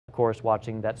Of course,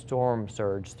 watching that storm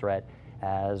surge threat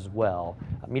as well.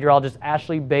 Meteorologist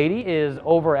Ashley Beatty is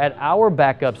over at our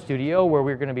backup studio where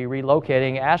we're going to be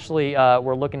relocating. Ashley,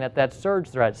 we're looking at that surge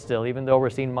threat still, even though we're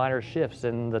seeing minor shifts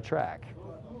in the track.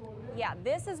 Yeah,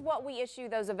 this is what we issue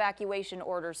those evacuation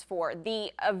orders for.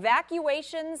 The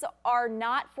evacuations are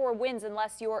not for winds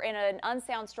unless you're in an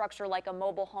unsound structure like a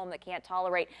mobile home that can't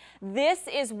tolerate. This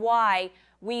is why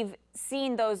we've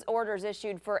seen those orders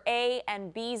issued for A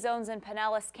and B zones in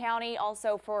Pinellas County,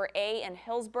 also for A and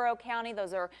Hillsborough County.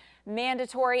 Those are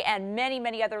mandatory, and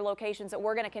many other locations that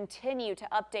we're going to continue to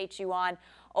update you on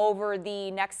over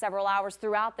the next several hours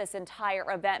throughout this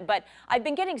entire event. But I've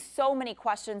been getting so many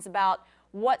questions about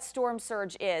what storm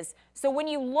surge is. So when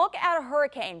you look at a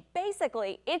hurricane,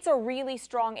 basically it's a really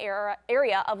strong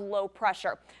area of low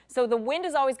pressure. So the wind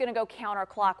is always going to go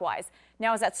counterclockwise.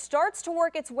 Now as that starts to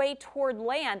work its way toward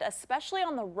land, especially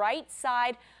on the right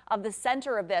side of the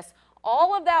center of this,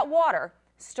 all of that water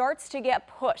starts to get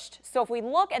pushed. So if we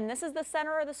look, and this is the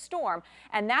center of the storm,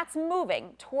 and that's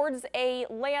moving towards a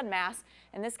landmass.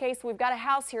 In this case, we've got a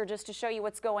house here just to show you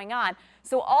what's going on.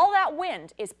 So all that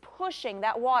wind is pushing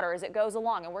that water as it goes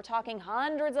along, and we're talking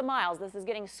hundreds of miles. This is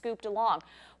getting scooped along.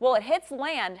 Well, it hits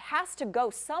land, has to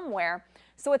go somewhere,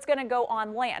 so it's going to go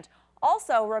on land.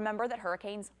 Also, remember that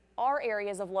hurricanes are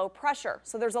areas of low pressure.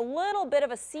 So there's a little bit of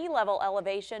a sea level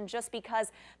elevation just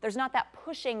because there's not that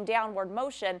pushing downward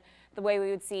motion the way we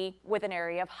would see with an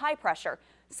area of high pressure.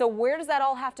 So where does that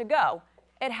all have to go?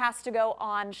 It has to go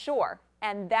onshore.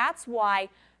 And that's why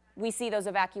we see those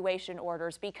evacuation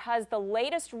orders, because the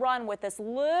latest run with this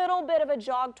little bit of a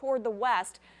jog toward the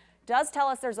west does tell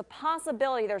us there's a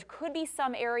possibility there could be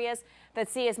some areas that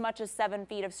see as much as 7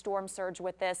 feet of storm surge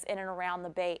with this in and around the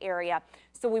Bay Area.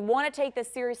 So we want to take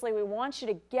this seriously. We want you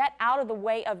to get out of the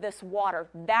way of this water.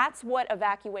 That's what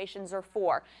evacuations are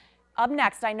for. Up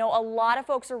next, I know a lot of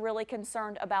folks are really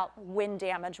concerned about wind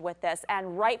damage with this,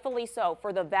 and rightfully so.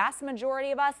 For the vast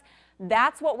majority of us,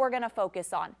 that's what we're going to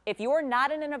focus on. If you're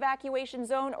not in an evacuation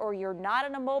zone, or you're not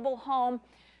in a mobile home,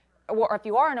 or if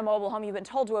you are in a mobile home, you've been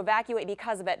told to evacuate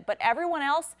because of it. But everyone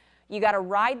else, you got to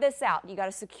ride this out. You got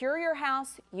to secure your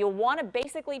house. You'll want to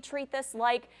basically treat this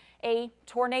like a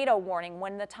tornado warning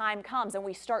when the time comes and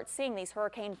we start seeing these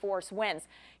hurricane force winds.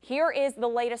 Here is the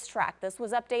latest track. This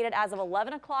was updated as of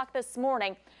 11 o'clock this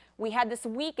morning. We had this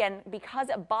weekend, because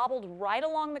it bobbled right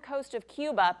along the coast of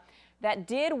Cuba, that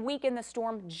did weaken the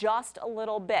storm just a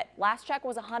little bit. Last check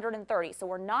was 130, so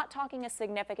we're not talking a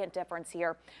significant difference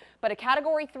here. But a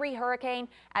Category 3 hurricane,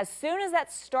 as soon as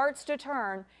that starts to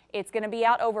turn, it's going to be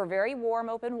out over very warm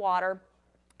open water,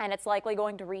 and it's likely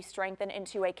going to re-strengthen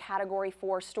into a Category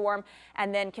 4 storm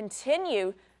and then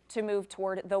continue to move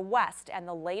toward the west. And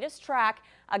the latest track,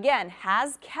 again,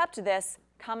 has kept this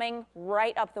coming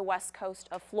right up the west coast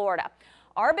of Florida.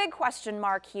 Our big question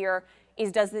mark here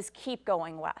is, does this keep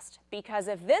going west? Because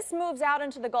if this moves out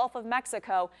into the Gulf of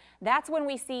Mexico, that's when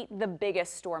we see the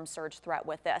biggest storm surge threat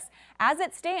with this. As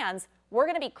it stands, we're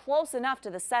going to be close enough to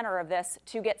the center of this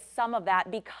to get some of that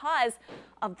because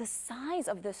of the size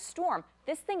of this storm.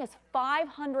 This thing is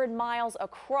 500 miles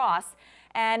across,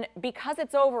 and because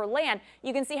it's over land,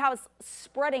 you can see how it's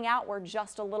spreading outward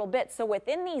just a little bit. So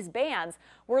within these bands,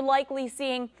 we're likely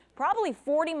seeing probably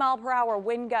 40-mile-per-hour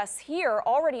wind gusts here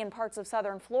already in parts of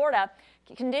southern Florida.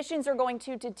 Conditions are going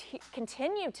to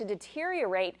continue to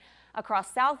deteriorate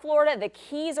across South Florida. The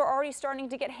Keys are already starting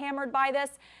to get hammered by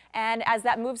this, and as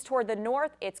that moves toward the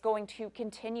north, it's going to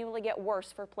continually get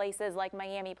worse for places like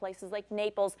Miami, places like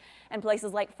Naples, and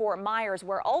places like Fort Myers,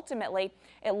 where ultimately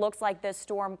it looks like this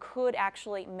storm could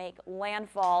actually make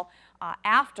landfall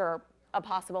after a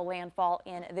possible landfall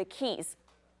in the Keys.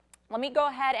 Let me go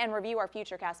ahead and review our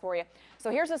futurecast for you.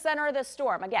 So here's the center of this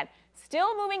storm. Again,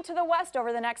 still moving to the west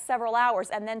over the next several hours,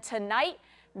 and then tonight,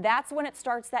 that's when it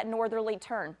starts that northerly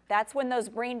turn. That's when those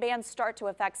green bands start to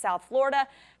affect South Florida.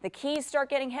 The Keys start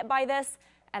getting hit by this.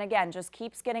 And again, just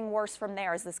keeps getting worse from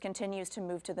there as this continues to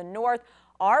move to the north.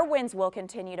 Our winds will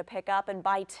continue to pick up. And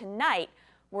by tonight,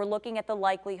 we're looking at the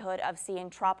likelihood of seeing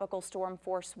tropical storm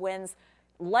force winds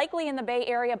likely in the Bay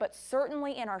Area, but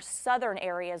certainly in our southern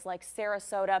areas like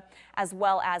Sarasota as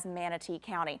well as Manatee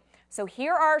County. So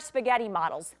here are our spaghetti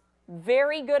models.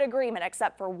 Very good agreement,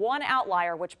 except for one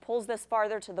outlier, which pulls this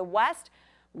farther to the west.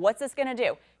 What's this going to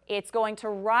do? It's going to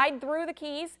ride through the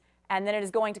Keys, and then it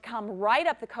is going to come right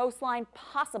up the coastline,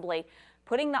 possibly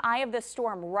putting the eye of this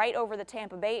storm right over the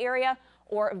Tampa Bay area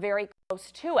or very close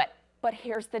to it. But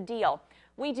here's the deal.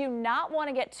 We do not want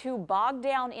to get too bogged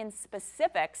down in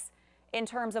specifics in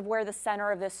terms of where the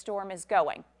center of this storm is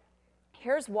going.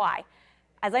 Here's why.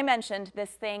 As I mentioned, this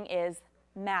thing is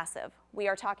massive. We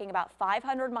are talking about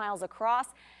 500 miles across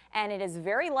and it is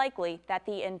very likely that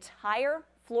the entire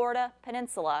Florida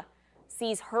peninsula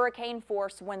sees hurricane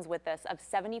force winds with this of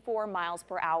 74 miles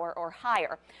per hour or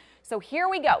higher. So here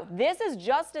we go. This is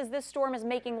just as this storm is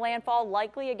making landfall,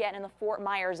 likely again in the Fort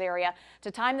Myers area.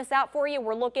 To time this out for you,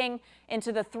 we're looking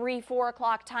into the 3-4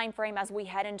 o'clock time frame as we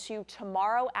head into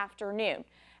tomorrow afternoon.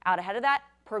 Out ahead of that,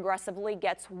 progressively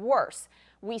gets worse.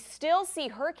 We still see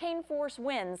hurricane force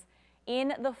winds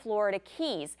in the Florida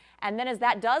Keys, and then as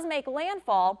that does make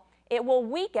landfall, it will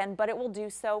weaken, but it will do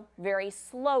so very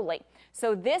slowly.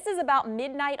 So this is about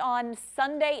midnight on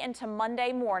Sunday into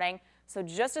Monday morning. So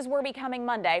just as we're becoming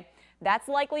Monday, that's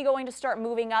likely going to start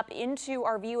moving up into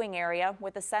our viewing area,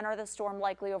 with the center of the storm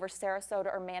likely over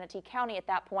Sarasota or Manatee County at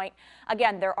that point.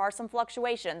 Again, there are some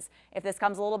fluctuations. If this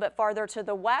comes a little bit farther to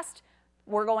the west,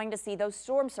 we're going to see those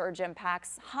storm surge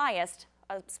impacts highest,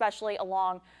 especially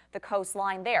along the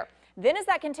coastline there. Then as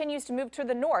that continues to move to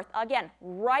the north, again,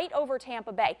 right over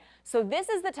Tampa Bay. So this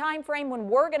is the time frame when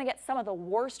we're going to get some of the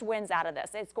worst winds out of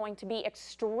this. It's going to be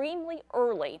extremely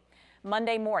early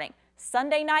Monday morning.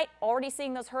 Sunday night, already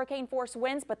seeing those hurricane force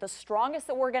winds, but the strongest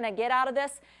that we're going to get out of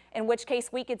this, in which case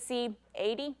we could see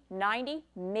 80, 90,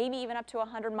 maybe even up to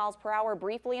 100 miles per hour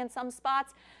briefly in some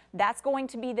spots. That's going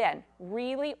to be then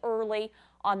really early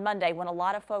on Monday when a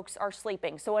lot of folks are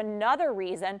sleeping. So another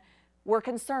reason we're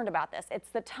concerned about this, it's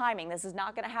the timing. This is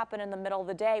not going to happen in the middle of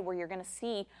the day where you're going to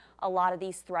see a lot of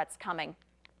these threats coming.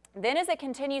 Then as it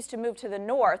continues to move to the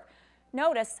north,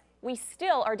 notice we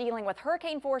still are dealing with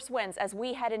hurricane force winds as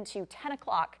we head into 10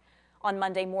 o'clock on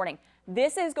Monday morning.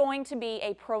 This is going to be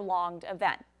a prolonged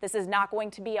event. This is not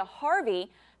going to be a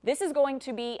Harvey. This is going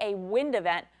to be a wind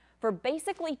event for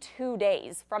basically 2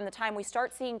 days from the time we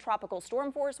start seeing tropical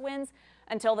storm force winds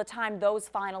until the time those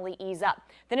finally ease up.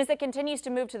 Then as it continues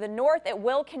to move to the north, it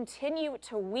will continue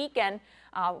to weaken,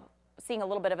 seeing a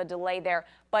little bit of a delay there,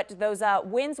 but those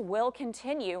winds will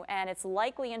continue, and it's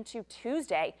likely into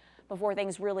Tuesday before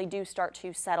things really do start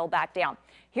to settle back down.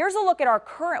 Here's a look at our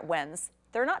current winds.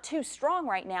 They're not too strong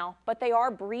right now, but they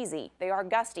are breezy. They are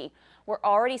gusty. We're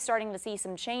already starting to see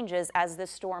some changes as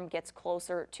this storm gets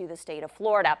closer to the state of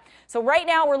Florida. So right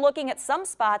now we're looking at some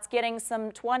spots getting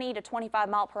some 20 to 25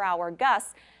 mile per hour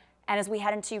gusts. And as we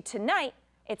head into tonight,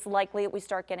 it's likely that we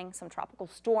start getting some tropical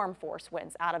storm force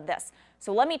winds out of this.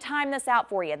 So let me time this out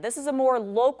for you. This is a more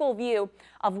local view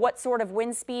of what sort of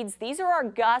wind speeds. These are our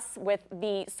gusts with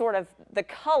the sort of the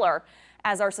color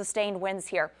as our sustained winds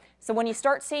here. So when you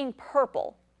start seeing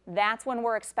purple, that's when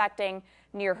we're expecting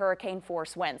near hurricane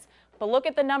force winds. But look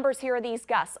at the numbers here of these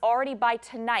gusts. Already by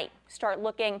tonight, start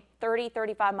looking 30,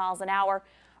 35 miles an hour.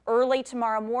 Early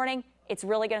tomorrow morning, it's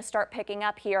really going to start picking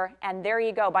up here. And there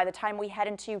you go. By the time we head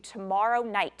into tomorrow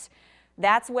night,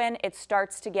 that's when it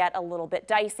starts to get a little bit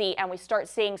dicey. And we start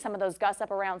seeing some of those gusts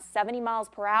up around 70 miles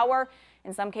per hour,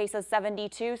 in some cases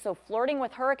 72. So flirting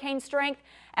with hurricane strength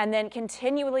and then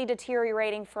continually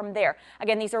deteriorating from there.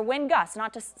 Again, these are wind gusts,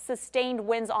 not just sustained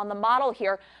winds on the model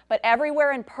here, but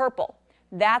everywhere in purple.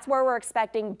 That's where we're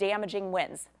expecting damaging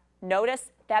winds.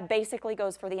 Notice that basically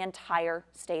goes for the entire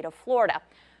state of Florida.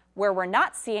 Where we're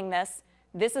not seeing this,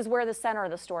 this is where the center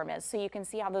of the storm is. So you can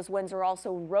see how those winds are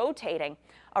also rotating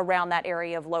around that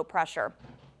area of low pressure.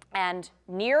 And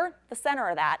near the center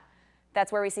of that,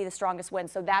 that's where we see the strongest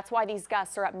winds. So that's why these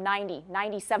gusts are up 90,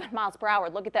 97 miles per hour.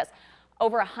 Look at this,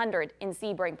 over 100 in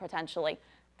Sebring potentially.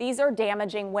 These are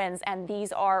damaging winds, and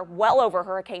these are well over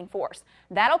hurricane force.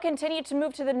 That'll continue to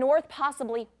move to the north,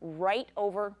 possibly right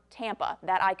over Tampa.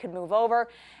 That eye could move over,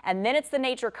 and then it's the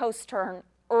nature coast turn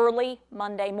early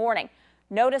Monday morning.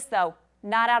 Notice, though,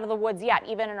 not out of the woods yet,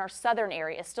 even in our southern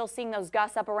area. Still seeing those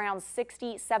gusts up around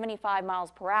 60, 75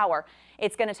 miles per hour.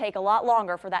 It's going to take a lot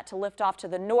longer for that to lift off to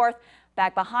the north.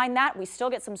 Back behind that, we still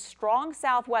get some strong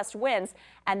southwest winds,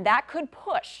 and that could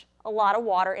push a lot of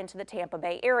water into the Tampa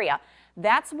Bay area.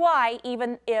 That's why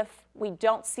even if we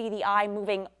don't see the eye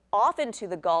moving off into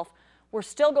the Gulf, we're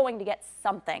still going to get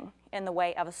something in the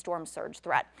way of a storm surge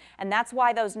threat. And that's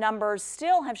why those numbers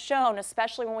still have shown,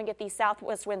 especially when we get these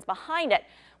southwest winds behind it,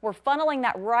 we're funneling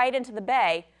that right into the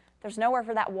bay. There's nowhere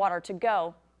for that water to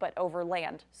go but over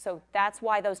land. So that's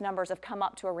why those numbers have come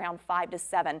up to around 5 to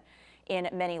 7 in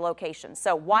many locations.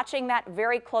 So watching that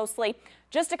very closely,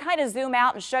 just to kind of zoom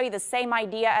out and show you the same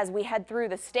idea as we head through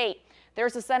the state.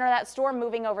 There's the center of that storm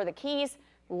moving over the Keys,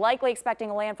 likely expecting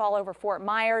a landfall over Fort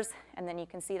Myers, and then you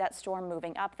can see that storm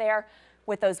moving up there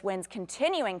with those winds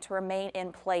continuing to remain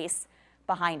in place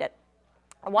behind it.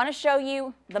 I want to show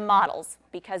you the models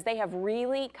because they have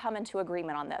really come into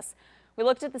agreement on this. We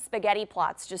looked at the spaghetti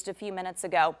plots just a few minutes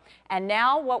ago, and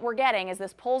now what we're getting as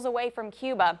this pulls away from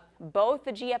Cuba, both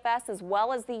the GFS as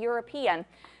well as the European,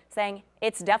 saying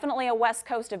it's definitely a West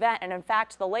Coast event. And in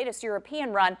fact, the latest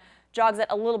European run jogs it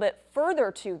a little bit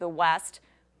further to the west,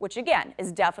 which again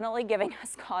is definitely giving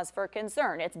us cause for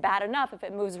concern. It's bad enough if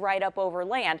it moves right up over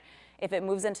land. If it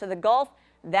moves into the Gulf,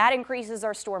 that increases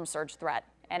our storm surge threat,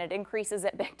 and it increases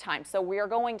it big time. So we are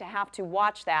going to have to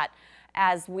watch that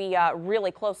as we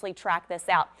really closely track this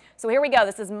out. So here we go.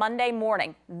 This is Monday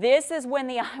morning. This is when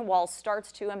the eye wall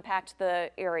starts to impact the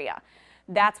area.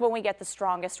 That's when we get the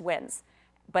strongest winds.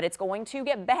 But it's going to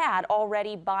get bad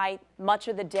already by much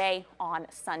of the day on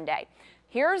Sunday.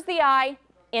 Here's the eye.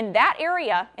 In that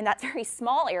area, in that very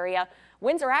small area,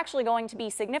 winds are actually going to be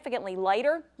significantly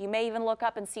lighter. You may even look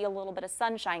up and see a little bit of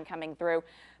sunshine coming through.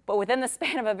 But within the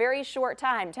span of a very short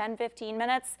time, 10, 15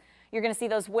 minutes, you're going to see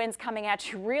those winds coming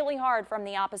at you really hard from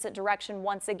the opposite direction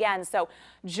once again. So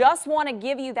just want to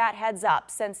give you that heads up,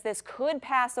 since this could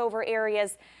pass over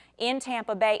areas in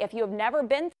Tampa Bay. If you have never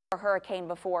been through a hurricane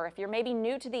before, if you're maybe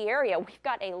new to the area, we've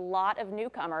got a lot of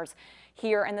newcomers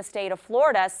here in the state of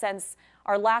Florida since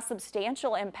our last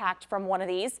substantial impact from one of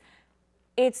these.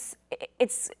 It's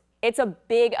a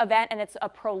big event, and it's a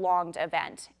prolonged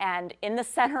event. And in the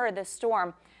center of this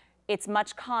storm, it's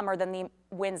much calmer than the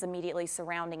winds immediately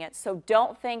surrounding it. So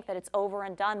don't think that it's over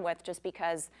and done with just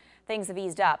because things have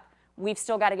eased up. We've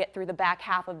still got to get through the back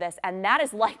half of this, and that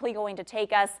is likely going to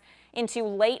take us into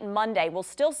late Monday. We'll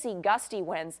still see gusty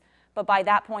winds, but by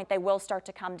that point they will start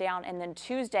to come down, and then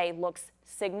Tuesday looks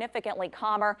significantly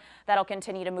calmer. That'll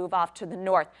continue to move off to the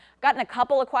north. Gotten a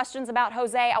couple of questions about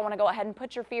Jose. I want to go ahead and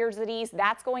put your fears at ease.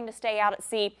 That's going to stay out at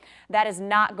sea. That is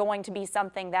not going to be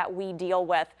something that we deal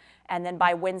with. And then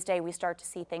by Wednesday, we start to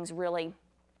see things really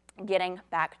getting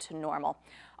back to normal.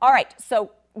 All right,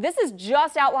 so this is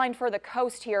just outlined for the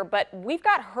coast here, but we've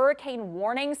got hurricane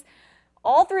warnings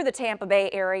all through the Tampa Bay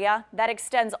area that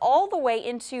extends all the way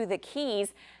into the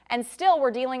Keys, and still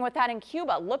we're dealing with that in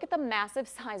Cuba. Look at the massive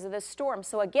size of this storm.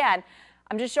 So again,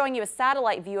 I'm just showing you a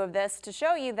satellite view of this to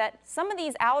show you that some of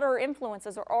these outer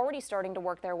influences are already starting to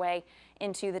work their way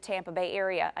into the Tampa Bay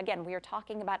area. Again, we are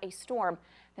talking about a storm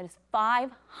that is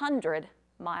 500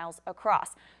 miles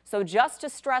across. So just to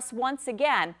stress once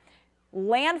again,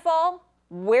 landfall,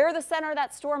 where the center of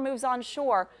that storm moves on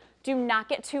shore, do not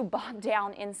get too bogged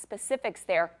down in specifics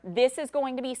there. This is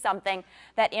going to be something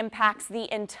that impacts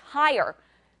the entire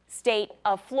state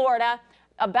of Florida.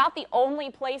 About the only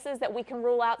places that we can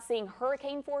rule out seeing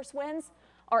hurricane force winds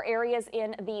are areas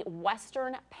in the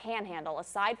western panhandle.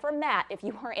 Aside from that, if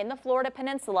you are in the Florida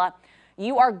Peninsula,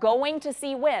 you are going to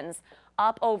see winds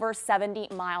up over 70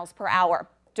 miles per hour.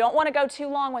 Don't want to go too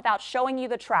long without showing you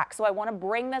the track, so I want to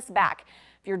bring this back.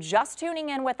 If you're just tuning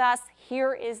in with us,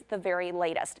 here is the very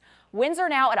latest. Winds are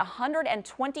now at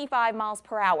 125 miles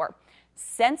per hour.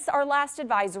 Since our last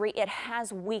advisory, it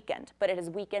has weakened, but it has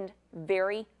weakened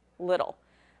very little.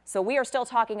 So we are still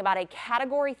talking about a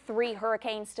Category 3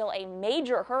 hurricane, still a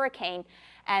major hurricane,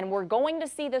 and we're going to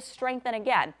see this strengthen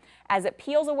again as it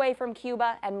peels away from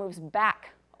Cuba and moves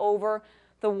back over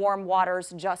the warm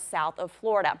waters just south of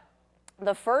Florida.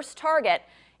 The first target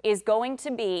is going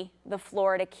to be the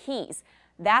Florida Keys.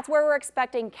 That's where we're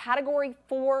expecting Category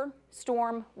 4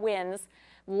 storm winds,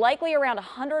 likely around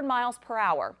 100 miles per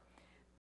hour.